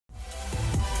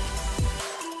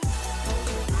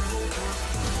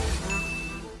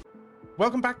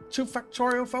welcome back to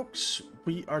Factorio, folks.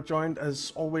 We are joined,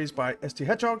 as always, by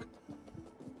STHedgehog.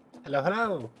 Hello,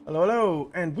 hello. Hello,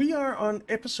 hello. And we are on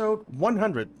episode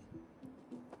 100.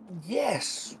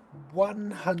 Yes,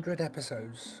 100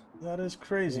 episodes. That is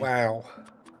crazy. Wow.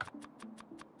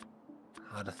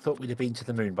 I'd have thought we'd have been to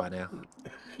the moon by now.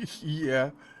 Yeah.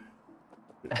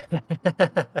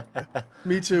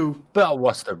 Me too. But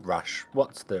what's the rush?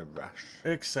 What's the rush?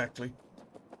 Exactly.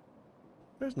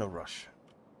 There's no rush.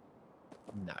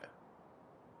 No.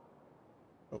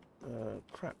 Oh,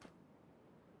 crap.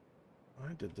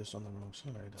 I did this on the wrong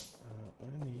side. I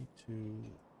need to...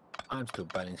 I'm still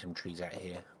burning some trees out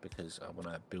here because I want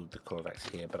to build the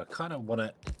Corvax here, but I kind of want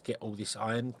to get all this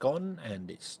iron gone, and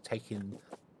it's taking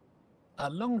a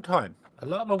long time. A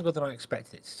lot longer than I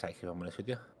expected it to take, if I'm honest with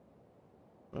you.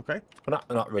 Okay. I'm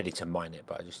not ready to mine it,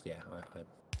 but I just, yeah.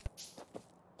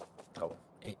 Oh,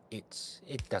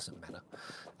 it doesn't matter.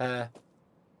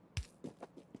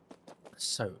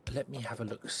 So let me have a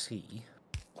look see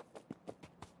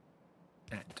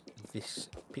at this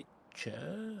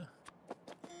picture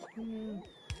that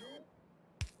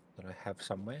I have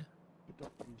somewhere. We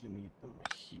don't really need them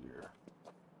here.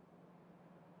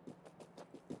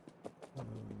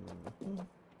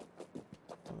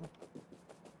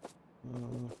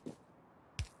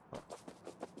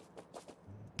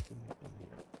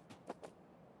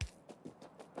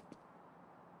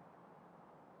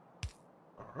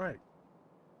 All right.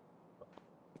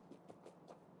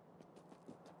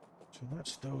 So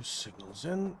that's those signals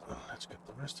in. Let's get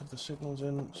the rest of the signals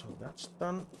in. So that's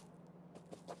done.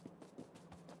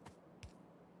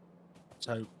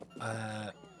 So I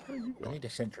need a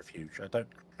centrifuge. I don't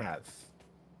have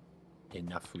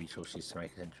enough resources to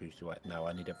make a centrifuge. No,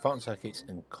 I need advanced circuits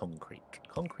and concrete.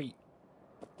 Concrete.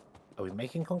 Are we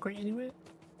making concrete anywhere?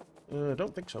 I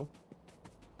don't think so.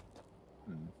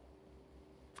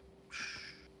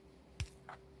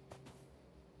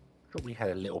 Sure, we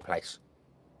had a little place.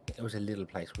 There was a little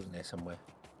place, wasn't there, somewhere?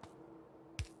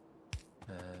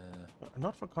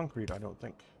 Not for concrete, I don't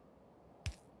think.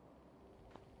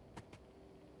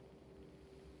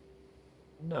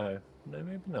 No,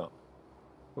 maybe not.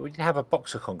 But we did have a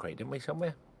box of concrete, didn't we,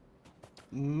 somewhere?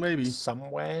 Maybe.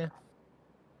 Somewhere?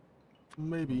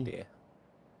 Maybe. Oh, dear.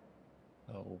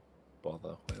 Oh,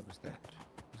 bother. Where was that?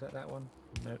 Was that one?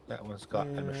 No, that one's got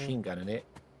a machine gun in it.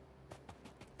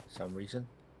 For some reason.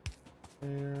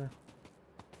 There.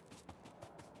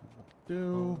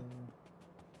 Do.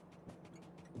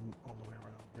 All the way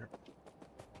around here.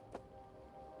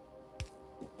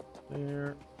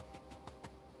 There.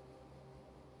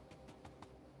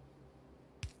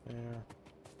 There.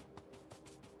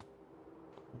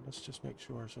 Let's just make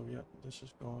sure. So yeah, this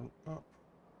is going up.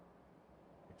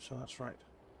 So that's right.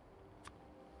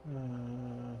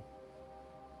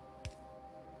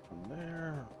 From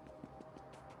there.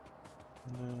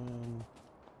 And then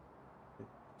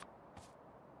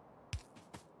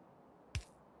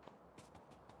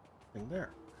thing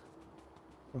there.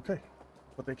 Okay.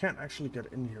 But they can't actually get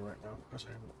in here right now because I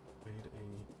haven't made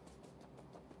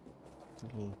a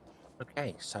little...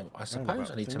 Okay, so I suppose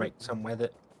I need to make somewhere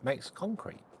that makes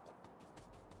concrete.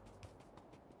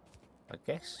 I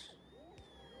guess.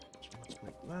 So let's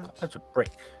make that. That's a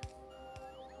brick.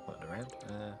 Floating around.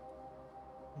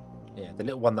 Yeah, the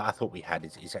little one that I thought we had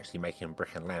is actually making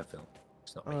brick and landfill.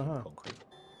 It's not making concrete.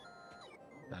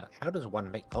 How does one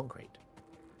make concrete?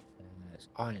 It's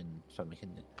iron something,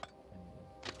 isn't it?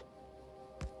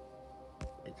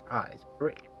 It's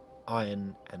brick,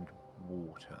 iron, and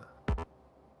water.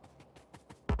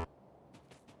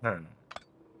 Like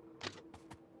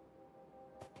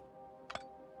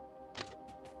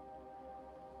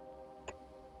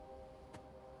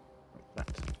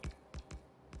that.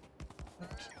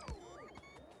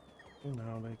 And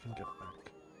now they can get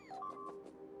back.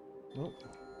 Oh.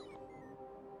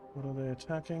 What are they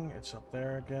attacking? It's up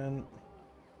there again.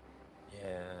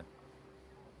 Yeah.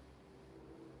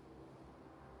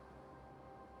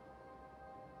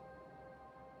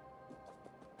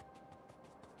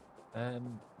 Okay.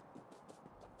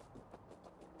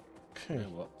 You know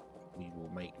what? We will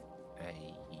make a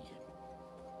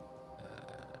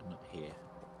not here.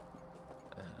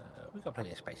 We've got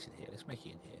plenty of space in here. Let's make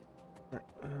it in here. Right,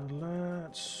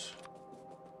 let's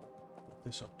put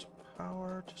this up to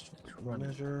power. Just run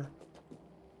measure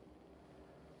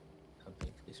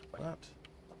something this way. that.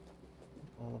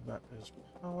 All of that is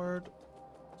powered.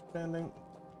 Expanding.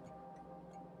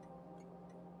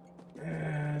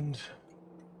 And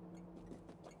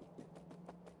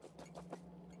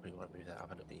We won't move that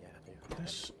up. It'll be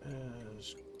this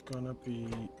is gonna be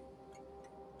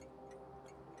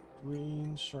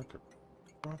green circuit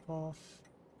drop off.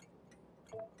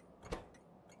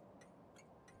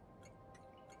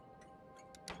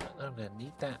 I'm going to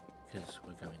need that because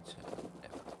we're going to...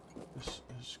 This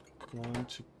is going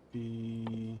to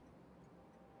be...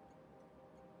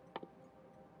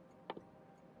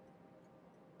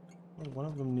 Well, one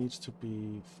of them needs to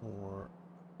be for...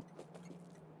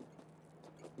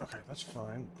 Okay, that's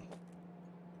fine.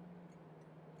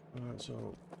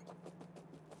 So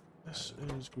this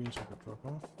is green circuit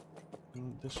drop-off.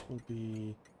 And this will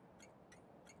be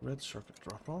red circuit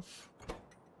drop-off.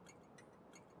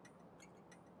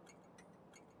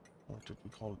 Or did we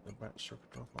call it the red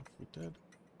circuit drop-off? We did.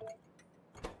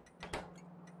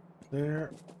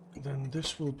 There. Then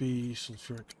this will be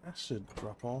sulfuric acid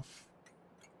drop-off.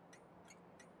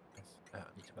 I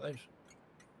need some of those.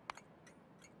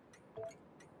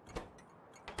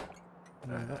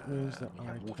 And that means that we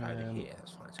have water over here,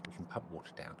 that's fine, so we can pump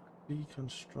water down.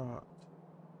 Deconstruct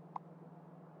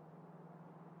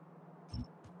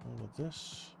all of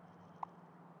this.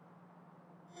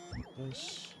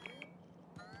 This.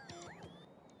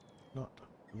 Not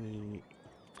the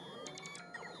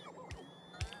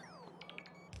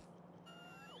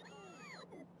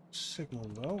signal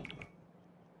though.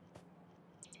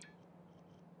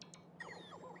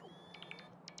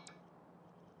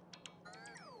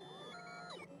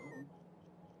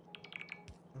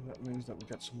 And that means that we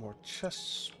get some more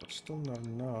chests, but still not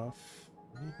enough.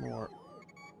 We need more.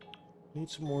 Need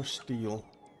some more steel.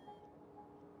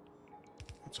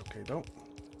 That's okay though.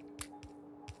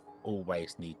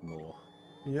 Always need more.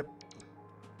 Yep.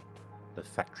 The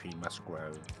factory must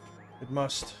grow. It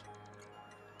must.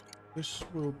 This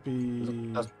will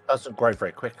be... Doesn't grow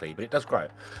very quickly, but it does grow.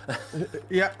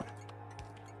 Yeah.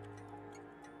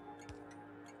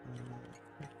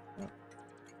 Okay,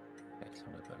 so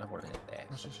I'm going to put another one in there.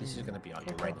 So this is going to be our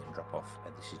uranium drop-off,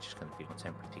 and this is just going to be on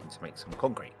temperature to make some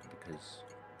concrete, because...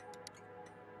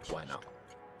 Why not?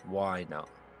 Why not?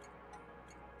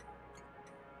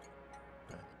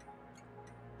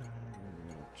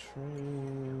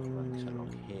 Run this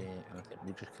along here, and I think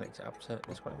we'll just connect it up to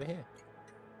this one over here.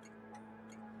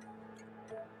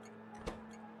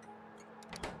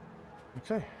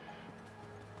 Okay.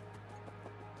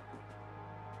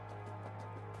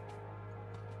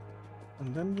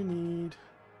 And then we need...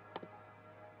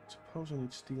 Suppose I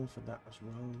need steel for that as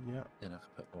well, yeah. Then I can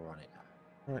put more on it.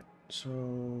 Right,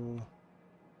 so...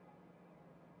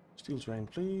 Steel train,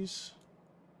 please.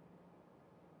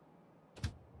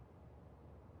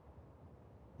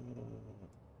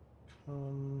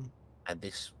 And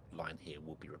this line here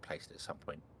will be replaced at some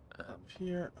point. Up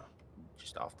here.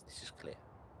 Just after this is clear.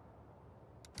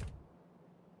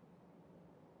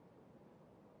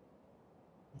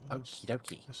 Okie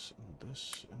dokie. This and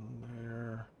this in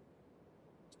there.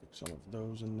 Stick some of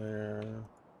those in there.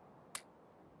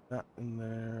 That in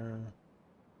there.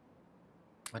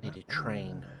 I need a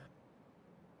train.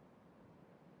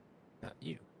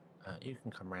 You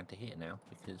can come round to here now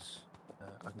because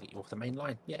I can get you off the main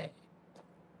line. Yay!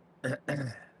 There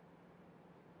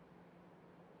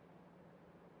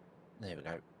we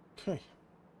go. Okay.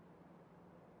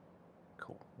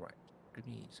 Cool. Right. Give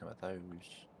me some of those.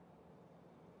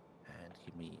 And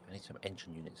give me... I need some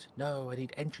engine units. No, I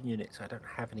need engine units. I don't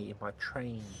have any in my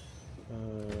train.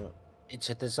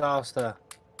 It's a disaster.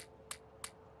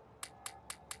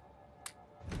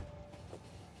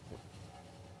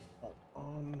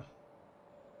 On.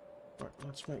 Right,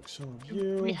 let's make some of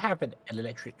you. Do we have an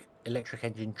electric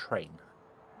engine train?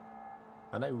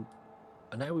 I know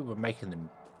we were making them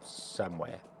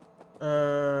somewhere.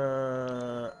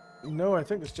 No, I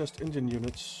think it's just engine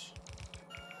units.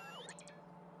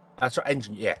 That's right,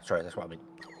 engine. Yeah, sorry, that's what I mean.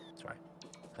 Sorry.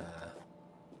 I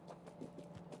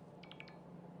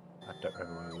don't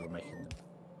remember where we were making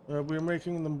them. We're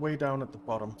making them way down at the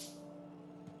bottom.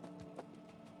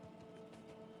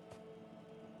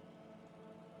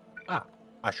 Ah,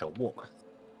 I shall walk.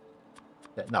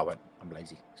 No, I won't. I'm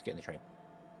lazy. Let's get in the train.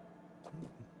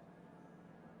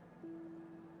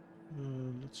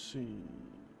 Let's see.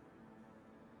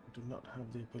 I do not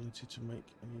have the ability to make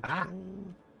any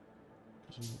train.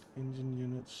 Because I need engine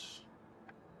units.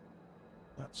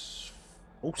 That's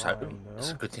also, fine,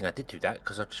 it's a good thing I did do that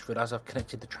because I just realised I've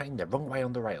connected the train the wrong way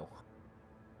on the rail.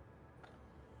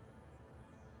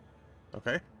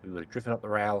 Okay. We would have driven up the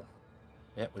rail.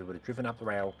 Yeah, we would have driven up the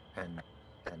rail and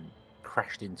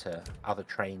crashed into other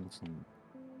trains and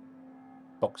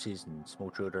boxes and small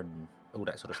children and all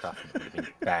that sort of stuff. It would have been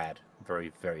bad.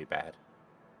 Very, very bad.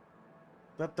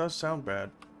 That does sound bad.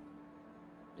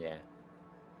 Yeah.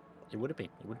 It would have been.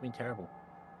 It would have been terrible.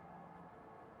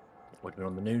 It would have been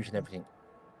on the news and everything.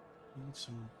 Need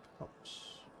some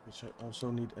pumps, which I also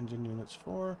need engine units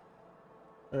for.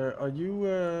 Are you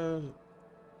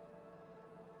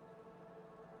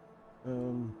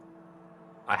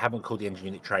I haven't called the engine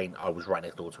unit train. I was right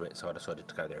next door to it, so I decided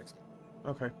to go there instead.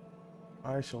 Okay.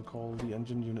 I shall call the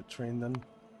engine unit train then.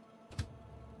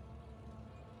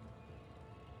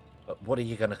 But what are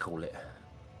you going to call it?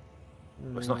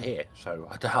 Well, it's not here, so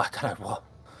I don't know what.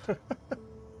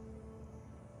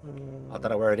 I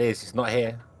don't know where it is. It's not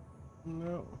here.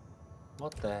 No.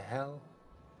 What the hell?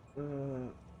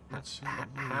 Let's see.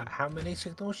 How many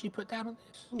signals you put down on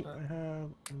this? Ooh, I have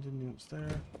engine units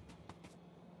there.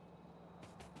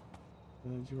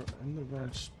 You're in the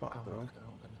wrong spot though.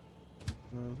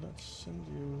 Let's send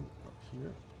you up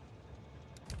here.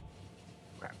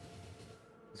 Crap.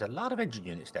 There's a lot of engine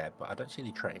units there, but I don't see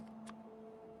any train.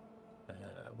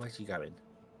 Where's he going?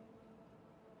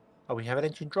 Oh, we have an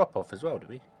engine drop-off as well, do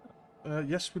we?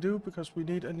 Yes, we do, because we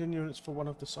need engine units for one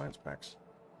of the science packs.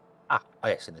 Ah, oh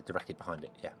yes, and they're directly behind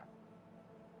it, yeah.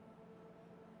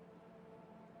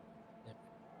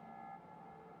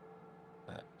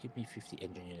 Give me 50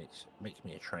 engine units, make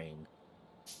me a train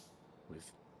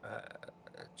with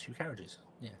 2 carriages,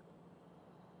 yeah.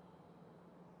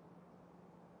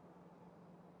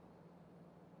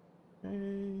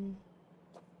 Okay.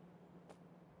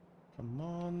 Come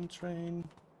on, train.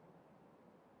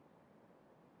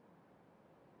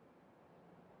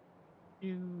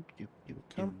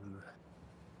 Come.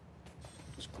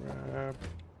 Just grab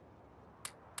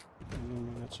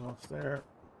units off there.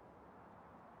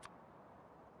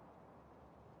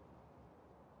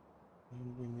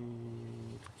 And we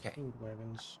need food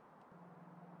wagons.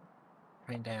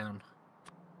 Train down.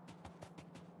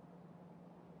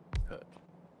 Put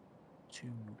 2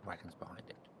 wagons behind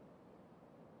it.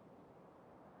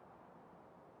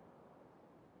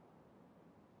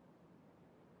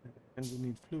 And we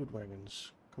need fluid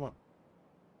wagons. Come on.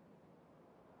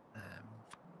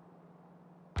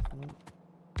 1,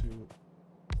 2,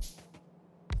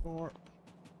 4.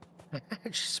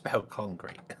 Just spell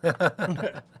concrete.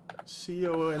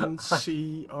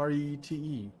 C-O-N-C-R-E-T-E,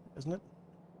 isn't it?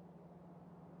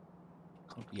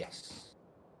 Yes.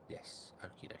 Yes.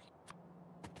 Okie dokie.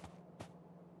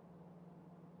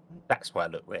 That's why I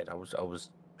looked weird. I was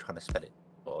trying to spell it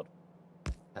odd.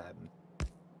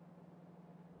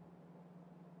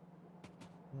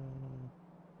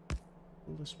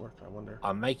 Will this work, I wonder?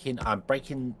 I'm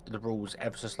breaking the rules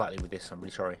ever so slightly with this. I'm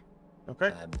really sorry.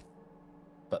 Okay.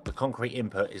 But the concrete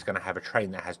input is going to have a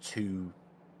train that has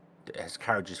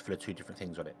carriages full of 2 different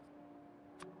things on it.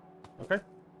 Okay.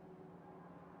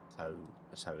 So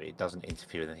it doesn't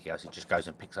interfere with anything else. It just goes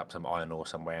and picks up some iron ore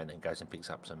somewhere, and then goes and picks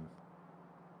up some,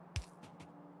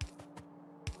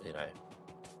 you know,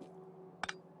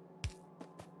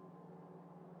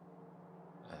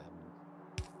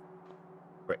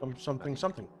 brick.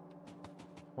 Something.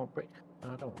 Want brick? No,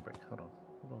 I don't want brick. Hold on.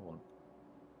 What do I want?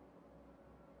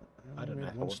 I don't know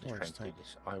if I want this train to do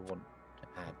this. I want to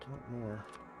add. What more?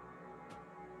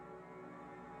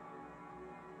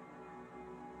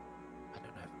 I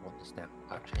don't know if I want this now.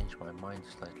 I've changed my mind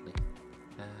slightly.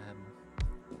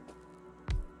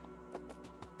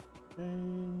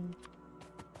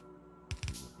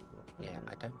 Yeah,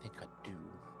 I don't think I do.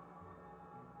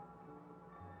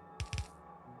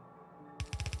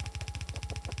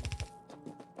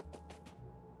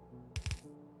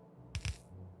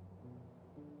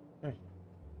 Hey. I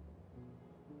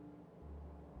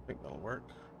think that'll work.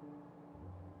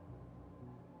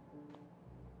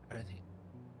 I don't think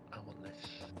I want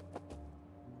this.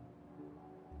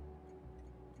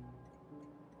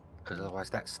 Because otherwise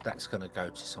that's going to go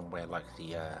to somewhere like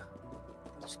the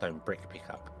stone brick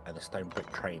pickup, and the stone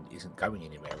brick train isn't going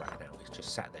anywhere right now. It's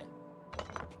just sat there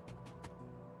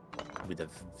with a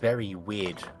very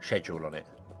weird schedule on it.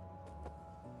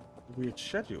 Weird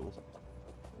schedule?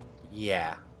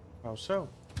 Yeah. How so?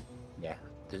 Yeah.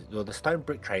 The stone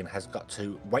brick train has got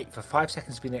to wait for 5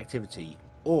 seconds of inactivity,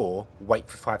 or wait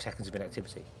for 5 seconds of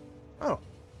inactivity. Oh,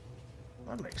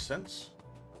 that makes sense.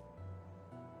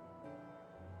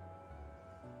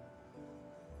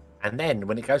 And then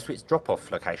when it goes to its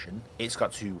drop-off location, it's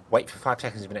got to wait for 5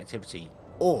 seconds of inactivity,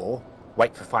 or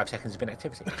wait for 5 seconds of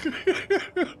inactivity.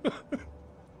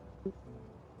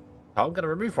 I'm going to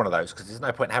remove one of those because there's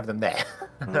no point in having them there.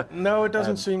 No, it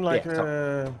doesn't seem like.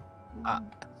 Yeah,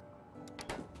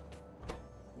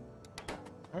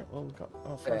 Alright, well, we got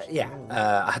our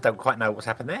I don't quite know what's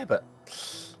happened there, but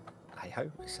hey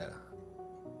ho, it's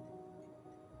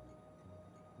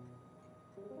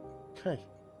Okay.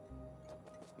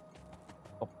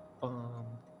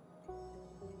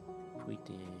 We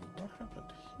did. What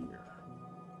happened here?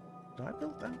 Did I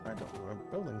build that? I don't remember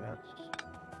building that.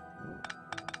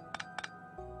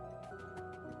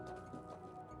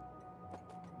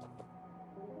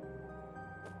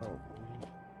 Oh,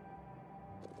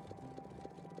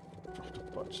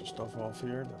 of stuff off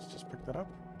here. Let's just pick that up.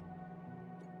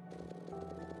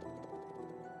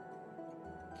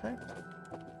 Okay. No,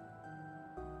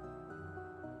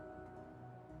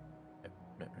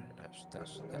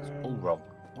 that's all wrong.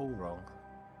 All wrong.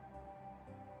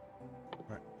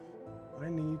 Right. I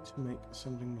need to make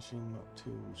assembling machine not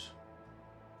twos.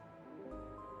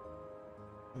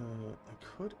 I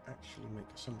could actually make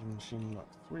assembling machine not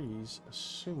threes,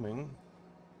 assuming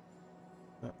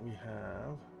that we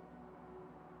have.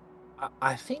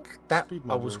 I think that Speed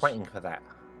I was modules. waiting for that.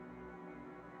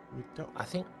 We don't. I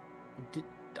think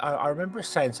I remember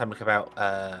saying something about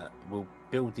we'll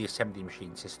build the assembly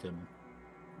machine system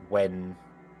when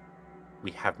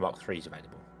we have Mark 3s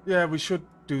available. Yeah, we should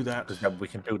do that. Because then we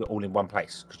can build it all in one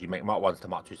place. Because you make Mark 1s to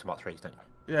Mark 2s to Mark 3s, don't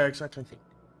you? Yeah, exactly. I think.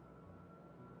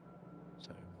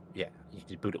 So yeah, you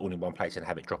can build it all in one place and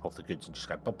have it drop off the goods and just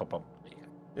go bum bum bum.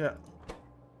 Yeah.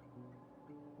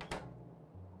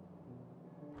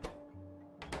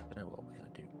 I don't know what we're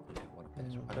gonna do. We'll do one up there.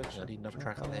 I don't think I need another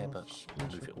track up there, but I'll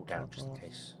move it all down just in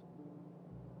case.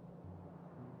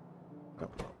 No,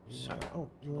 no. So, oh,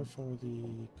 you were for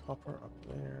the copper up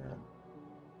there.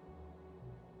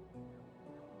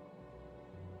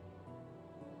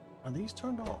 Are these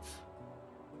turned off?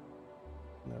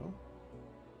 No.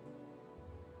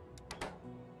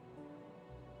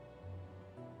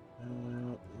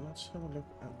 Let's have a look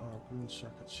at our green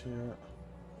circuits here.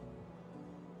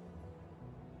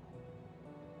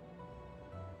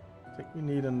 I think we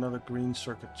need another green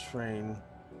circuit train.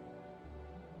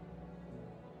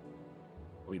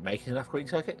 are we making enough green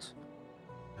circuits?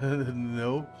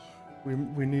 No,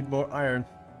 we need more iron.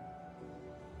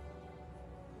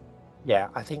 Yeah,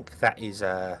 I think that is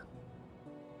a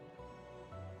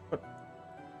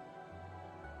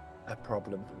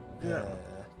problem. Yeah.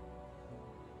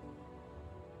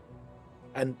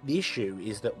 And the issue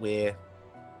is that we're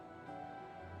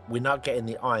not getting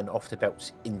the iron off the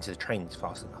belts into the trains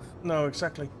fast enough. No,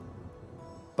 exactly.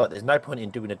 But there's no point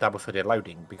in doing a double-threaded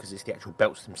loading because it's the actual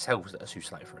belts themselves that are too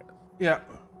slow for it. Yeah.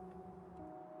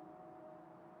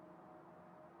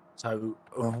 So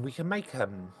we can make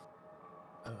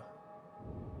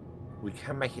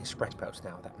express belts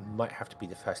now. That might have to be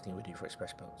the first thing we do for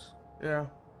express belts. Yeah.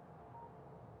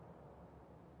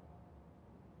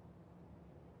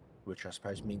 Which I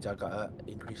suppose means I gotta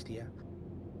increase the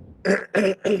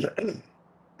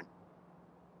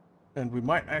And we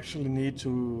might actually need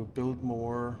to build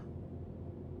more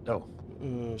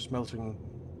smelting,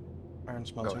 iron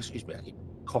smelting. Oh, excuse me, I keep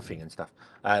coughing and stuff.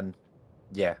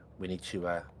 Yeah, we need to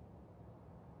I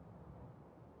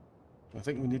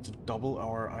think we need to double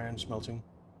our iron smelting.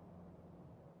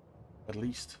 At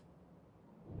least.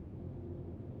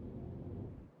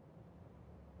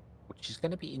 which is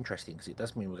going to be interesting because it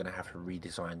does mean we're going to have to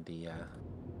redesign the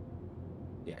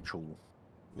actual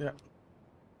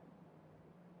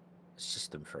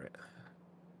system for it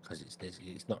because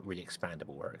it's not really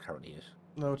expandable where it currently is.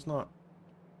 No, it's not.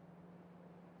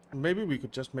 And maybe we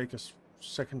could just make a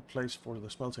second place for the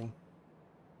smelting.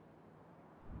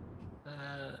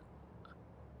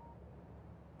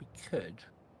 We could,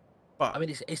 but I mean,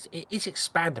 it's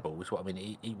expandable, is what I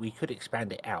mean. We could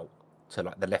expand it out to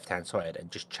like the left-hand side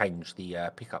and just change the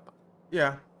pickup.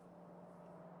 Yeah,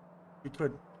 we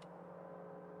could.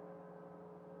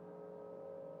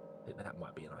 I think that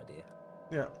might be an idea.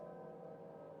 Yeah.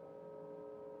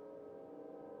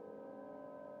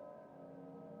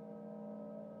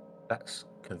 That's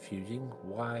confusing.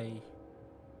 Why?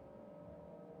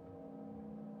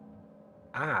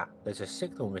 Ah, there's a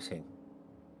signal missing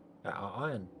at our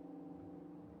iron.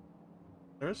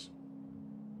 There is?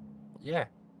 Yeah.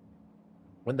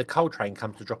 When the coal train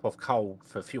comes to drop off coal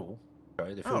for fuel,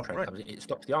 sorry, the fuel train comes, it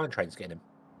stops the iron trains getting them.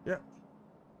 Yeah.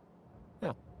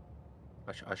 Yeah.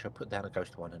 I shall put down a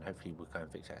ghost one and hopefully we'll go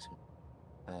and fix that soon.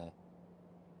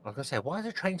 Like I said, why is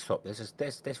the train stop?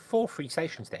 There's 4 free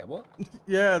stations there. What?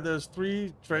 Yeah, there's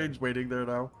 3 trains waiting there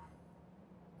now.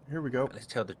 Here we go. Let's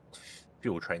tell the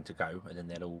fuel train to go, and then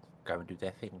they'll all go and do their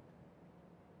thing.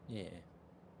 Yeah.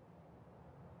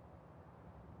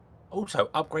 Also,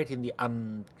 upgrading the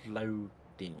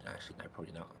unloading. Actually, no,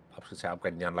 probably not. I was going to say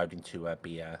upgrading the unloading to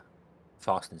be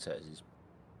fast inserters.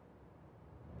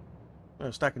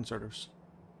 Stack inserters.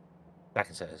 Stack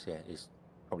inserters, yeah, is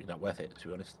probably not worth it, to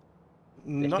be honest.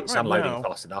 Not it's right unloading now.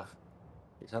 fast enough.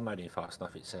 It's unloading fast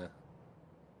enough. It's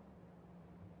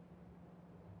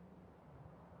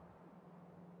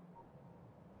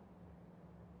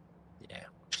yeah,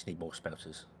 just need more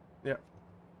smelters. Yeah.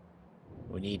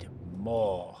 We need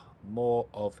more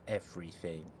of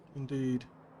everything. Indeed.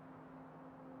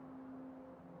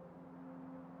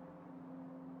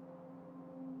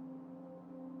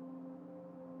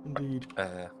 Indeed.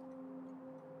 Uh,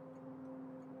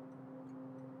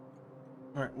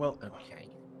 All right. Well. okay.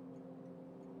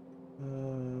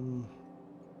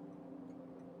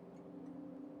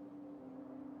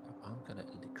 I'm gonna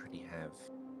literally have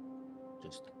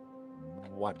just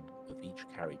one of each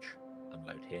carriage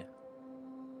unload here,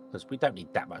 because we don't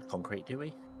need that much concrete, do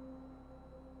we?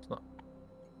 It's not.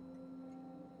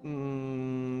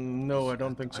 No, I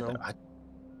don't think so. I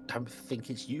don't think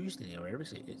it's used anywhere,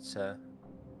 is it? It's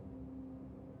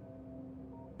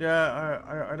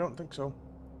Yeah, I don't think so.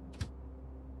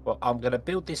 Well, I'm gonna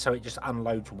build this so it just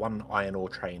unloads one iron ore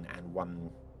train and one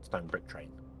stone brick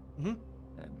train. Mm-hmm.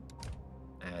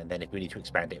 And then if we need to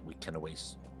expand it, we can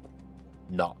always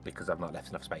not, because I've not left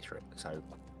enough space for it. So.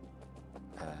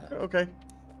 Okay.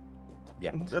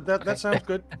 Yeah. That sounds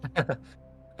good.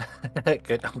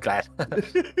 Good. I'm glad.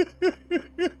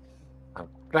 I'm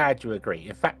glad you agree.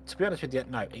 In fact, to be honest with you,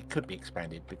 no, it could be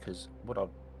expanded, because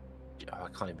I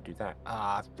can't even do that.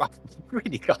 I've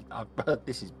really got.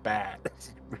 This is bad. This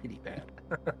is really bad.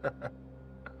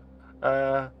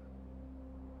 How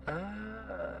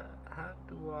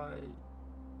do I?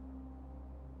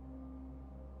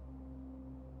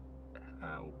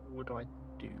 How would I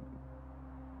do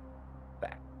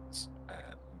that? I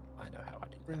know how I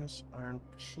do Bring that. us iron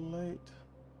plate,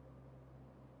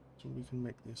 so we can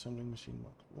make the assembling machine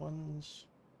Mark 1s.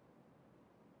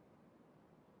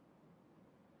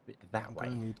 That I'm way.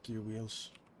 gonna need gear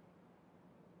wheels.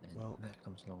 Then Well, that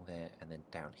comes along there, and then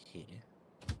down here.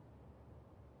 And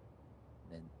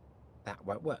then that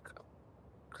won't work,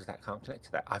 because that can't connect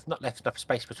to that. I've not left enough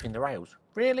space between the rails.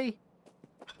 Really?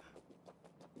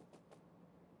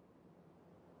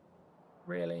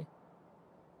 Really?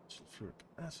 Sulfuric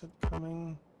acid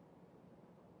coming.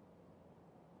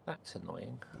 That's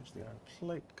annoying. There's the iron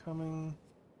plate coming.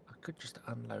 I could just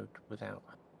unload without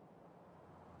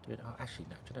doing. Oh, actually,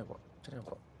 no. Do you know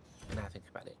what? Now I think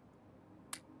about it.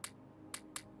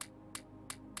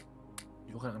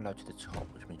 You're going to unload to the top,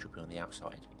 which means you'll be on the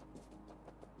outside.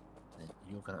 Then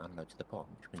you're going to unload to the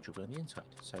bottom, which means you'll be on the inside.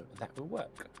 So that will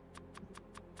work.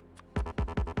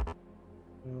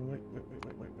 Wait.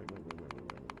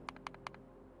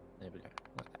 There we go.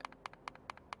 Like that.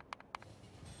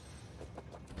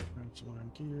 Grab some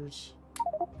iron gears.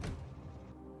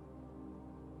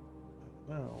 And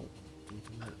now we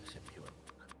can make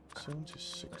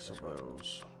 76 of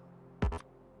those.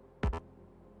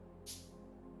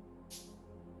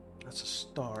 That's a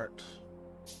start.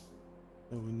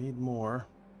 And we need more.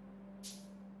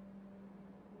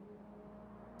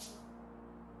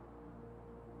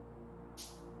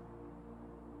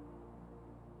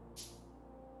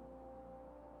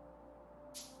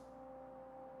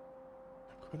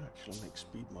 I could actually make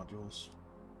speed modules.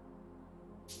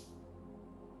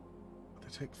 But they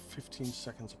take 15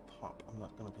 seconds a pop. I'm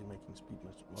not going to be making speed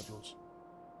modules.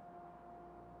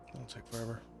 It'll take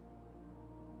forever.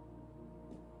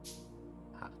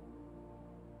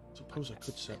 Suppose I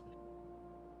could set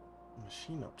a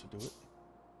machine up to do it.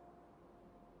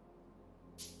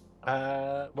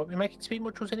 Weren't we making speed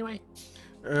modules anyway?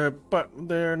 But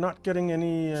they're not getting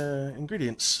any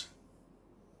ingredients.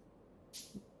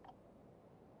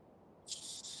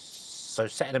 So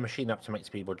setting a machine up to make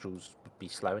speed modules would be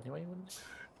slow anyway, wouldn't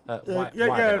it?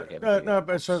 No,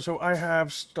 but so I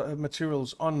have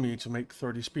materials on me to make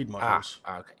 30 speed modules.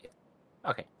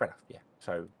 Okay, fair enough. Yeah.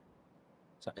 So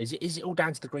is it all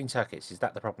down to the green circuits? Is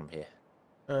that the problem here?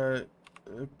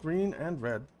 Green and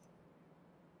red.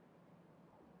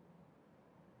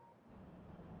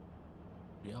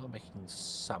 We are making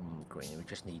some green. We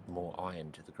just need more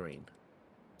iron to the green.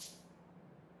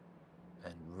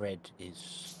 And red is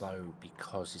slow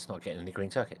because it's not getting any green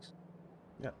circuits.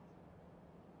 Yeah.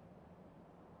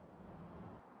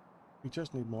 We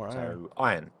just need more iron. So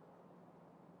iron.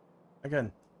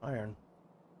 Again, iron.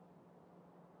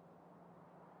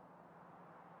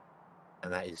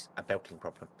 And that is a belting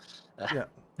problem. Yeah,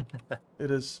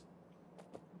 it is.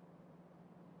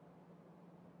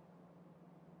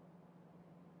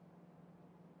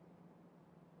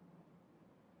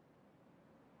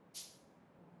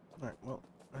 Alright, well,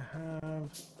 I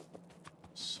have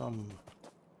some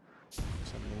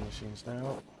assembling machines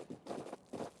now.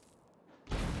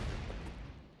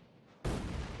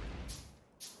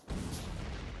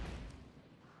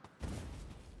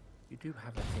 You do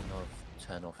have a thing of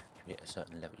turn off if you hit a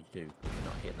certain level. You do. You're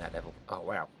not hitting that level. Oh,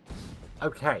 wow.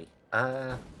 Okay.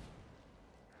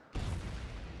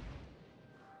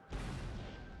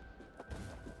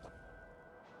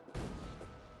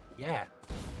 Yeah.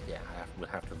 Yeah, we'll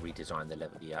have to redesign the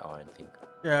level, the iron thing.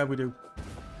 Yeah, we do.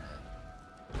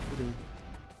 We do.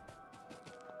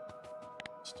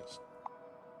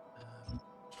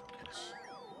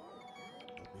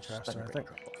 faster, I think.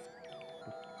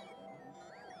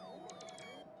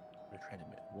 We're train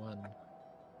limit 1.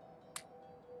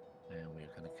 And we're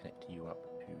going to connect you up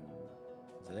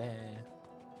to there.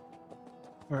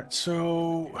 Alright,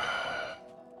 so...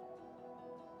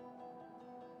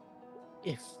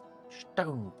 If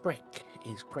stone brick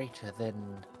is greater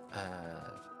than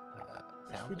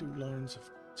if we do lines of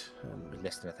 10...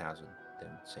 less than 1,000, then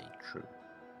say true.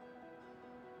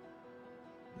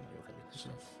 You're going to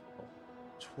be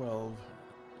 12.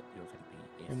 You're going to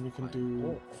be if And we can I'm do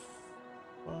off,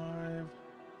 5.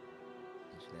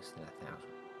 it's less than 1,000.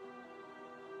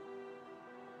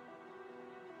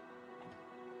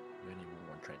 You only want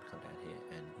one train to come down here,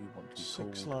 and you want to be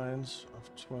 6 lines of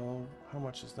 12. How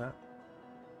much is that?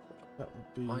 That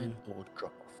would be... iron ore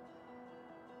drop off.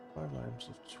 5 lines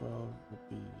of 12 would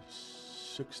be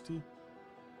 60.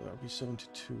 That would be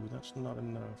 72. That's not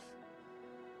enough.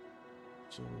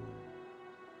 So...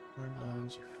 5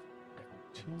 lines of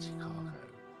 18.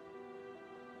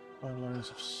 5 lines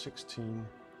of 16.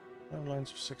 5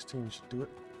 lines of 16 should do it.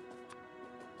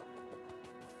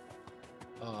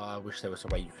 Oh, I wish there was a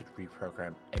way you could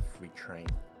reprogram every train.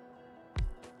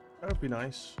 That would be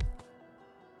nice.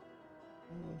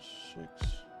 6,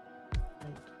 8,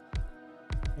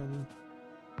 10,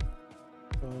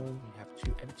 12. You have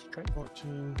 2 empty trains?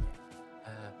 14,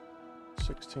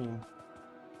 16.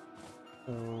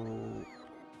 So...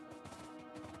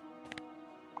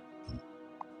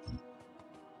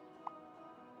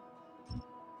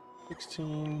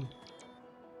 16.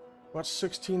 What's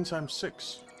 16 times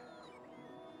 6?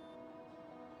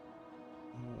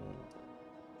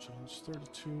 So it's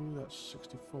 32, that's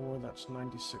 64, that's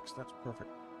 96, that's perfect.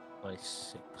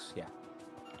 96, yeah.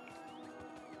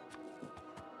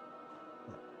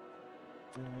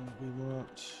 And we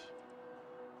want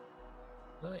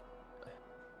Right.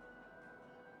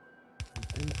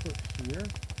 input here.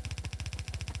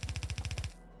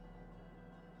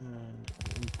 And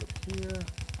input here.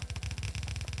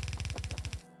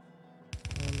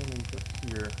 And an input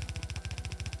here.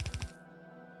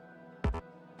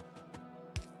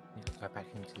 Go back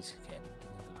into this again, and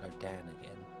we'll go down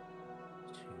again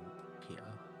to here.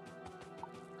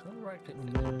 Right click. And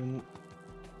then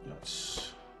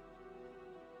let's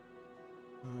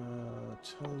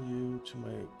tell you to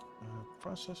make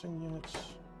processing units.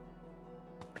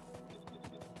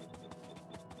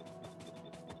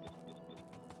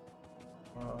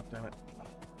 Oh, damn it.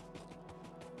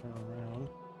 Turn around.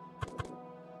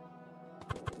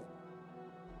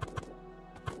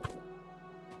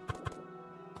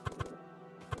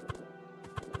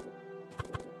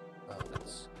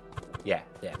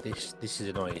 Yeah, this is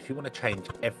annoying. If you want to change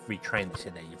every train that's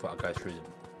in there, you've got to go through them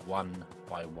one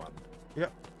by one.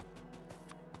 Yep.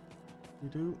 You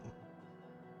do.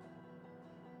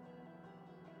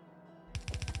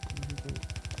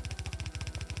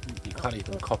 You can't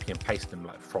even copy and paste them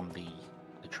like from the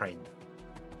train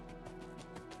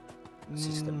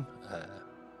system.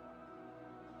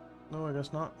 No, I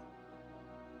guess not.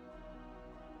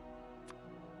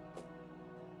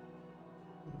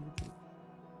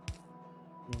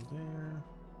 Go there.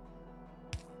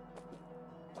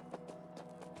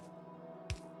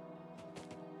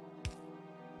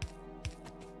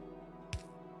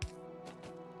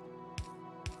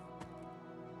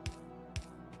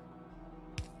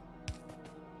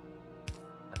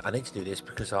 I need to do this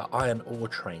because our iron ore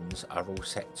trains are all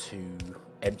set to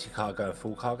empty cargo and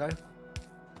full cargo.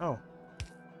 Oh.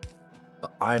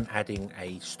 But I'm adding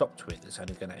a stop to it that's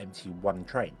only going to empty one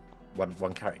train,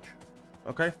 one carriage.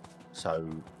 Okay. So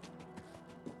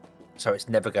it's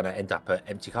never going to end up at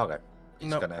empty cargo. It's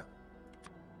going to,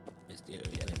 and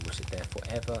it will sit there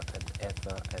forever and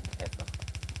ever and ever.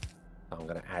 I'm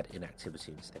going to add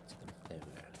inactivity instead to them. There we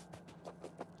go.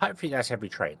 Hopefully that's every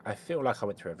train. I feel like I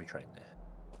went through every train there.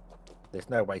 There's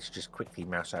no way to just quickly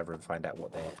mouse over and find out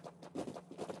what their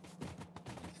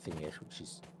thing is, which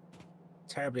is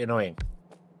terribly annoying.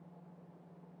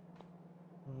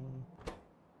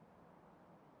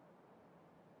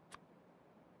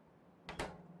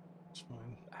 It's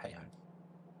fine. Hey ho.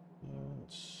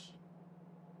 Let's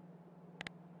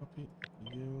copy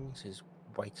you. This is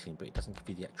waiting, but it doesn't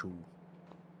give you the actual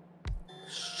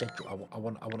schedule. I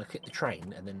want to click the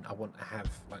train, and then I want to have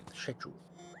like the schedule.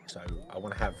 So I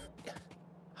want to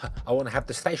have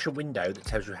the station window that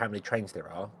tells you how many trains there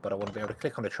are, but I want to be able to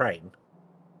click on a train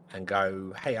and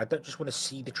go, hey, I don't just want to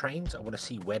see the trains, I want to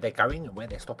see where they're going and where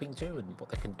they're stopping to and what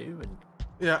they can do. And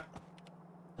yeah,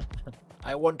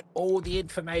 I want all the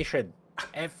information,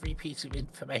 every piece of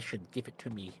information, give it to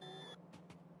me.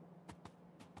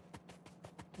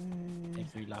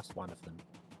 Every last one of them.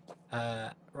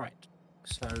 Right,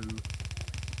 so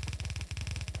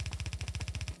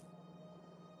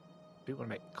do want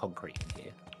to make concrete in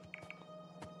here.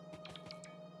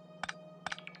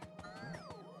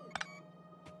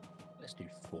 Let's do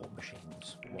 4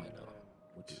 machines. Why not?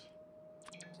 We'll do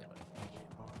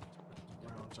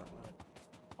Rounds up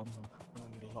now. I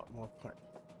need a lot more pipe.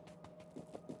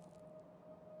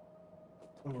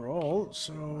 Overall,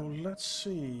 so let's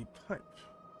see. Pipe.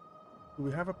 Do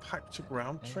we have a pipe to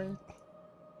ground train?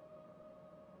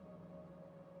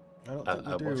 I don't think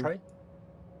we do. What train?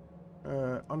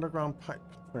 Underground pipe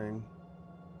train.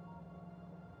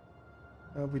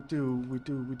 We do.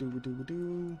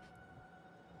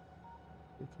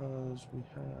 Because we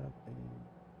have a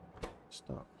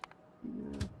stop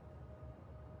here.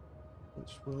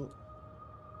 Which will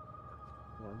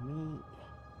for me.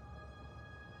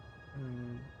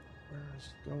 And where is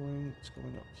it going? It's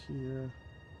going up here.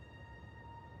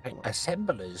 Hey,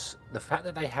 assemblers, the fact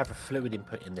that they have a fluid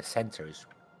input in the center is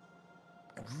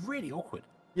really awkward.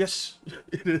 Yes,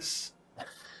 it is.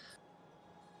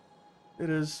 It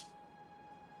is.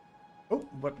 Oh,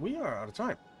 but we are out of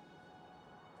time.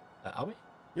 Are we?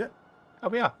 Yeah. Oh,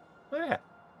 we are. Oh, yeah.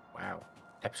 Wow.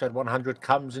 Episode 100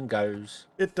 comes and goes.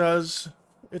 It does.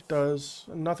 It does.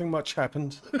 Nothing much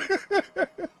happened.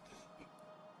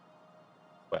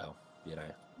 Well, you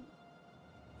know.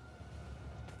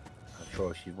 I'm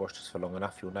sure if you've watched us for long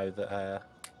enough, you'll know that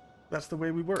that's the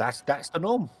way we work. That's the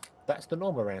norm. That's the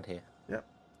norm around here. Yep.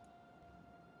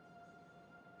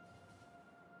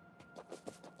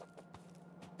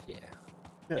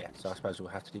 Yeah, so I suppose we'll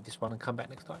have to do this one and come back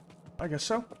next time. I guess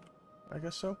so.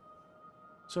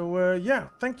 So, yeah,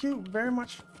 thank you very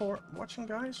much for watching,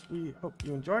 guys. We hope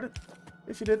you enjoyed it.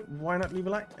 If you did, why not leave a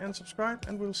like and subscribe,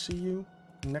 and we'll see you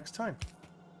next time.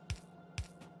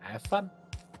 Have fun.